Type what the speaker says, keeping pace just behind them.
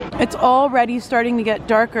It's already starting to get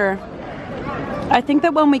darker. I think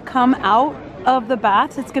that when we come out of the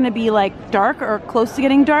baths, it's gonna be like dark or close to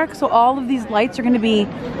getting dark, so all of these lights are gonna be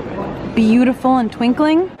beautiful and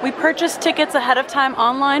twinkling. We purchased tickets ahead of time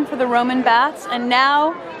online for the Roman baths, and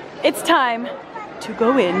now it's time to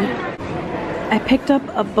go in. I picked up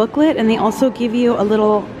a booklet, and they also give you a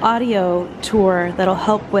little audio tour that'll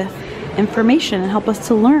help with information and help us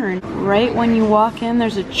to learn. Right when you walk in,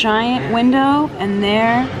 there's a giant window, and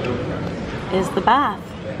there is the bath.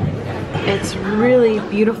 It's really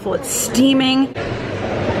beautiful. It's steaming.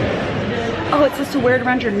 Oh, it's just to wear it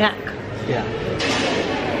around your neck. Yeah.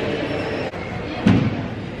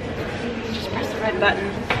 Just press the red button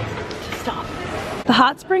to stop. The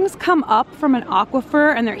hot springs come up from an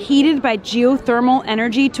aquifer, and they're heated by geothermal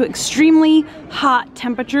energy to extremely hot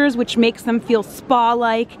temperatures, which makes them feel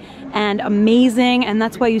spa-like and amazing, and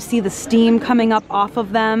that's why you see the steam coming up off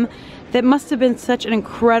of them. That must have been such an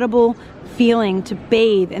incredible feeling to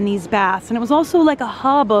bathe in these baths. And it was also like a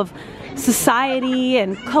hub of society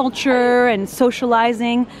and culture and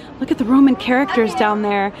socializing. Look at the Roman characters down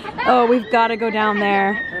there. Oh, we've got to go down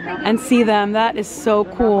there and see them. That is so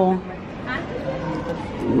cool.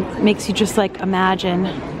 It makes you just like imagine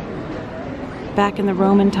back in the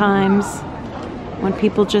Roman times when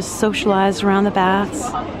people just socialized around the baths.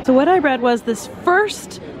 So what I read was this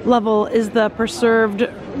first level is the preserved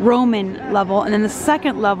Roman level, and then the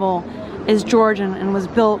second level is Georgian and was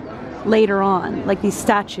built later on, like these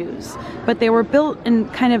statues. But they were built in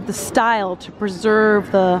kind of the style to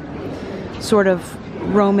preserve the sort of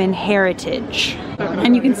Roman heritage.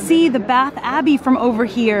 And you can see the Bath Abbey from over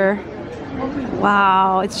here.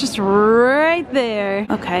 Wow, it's just right there.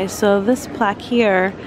 Okay, so this plaque here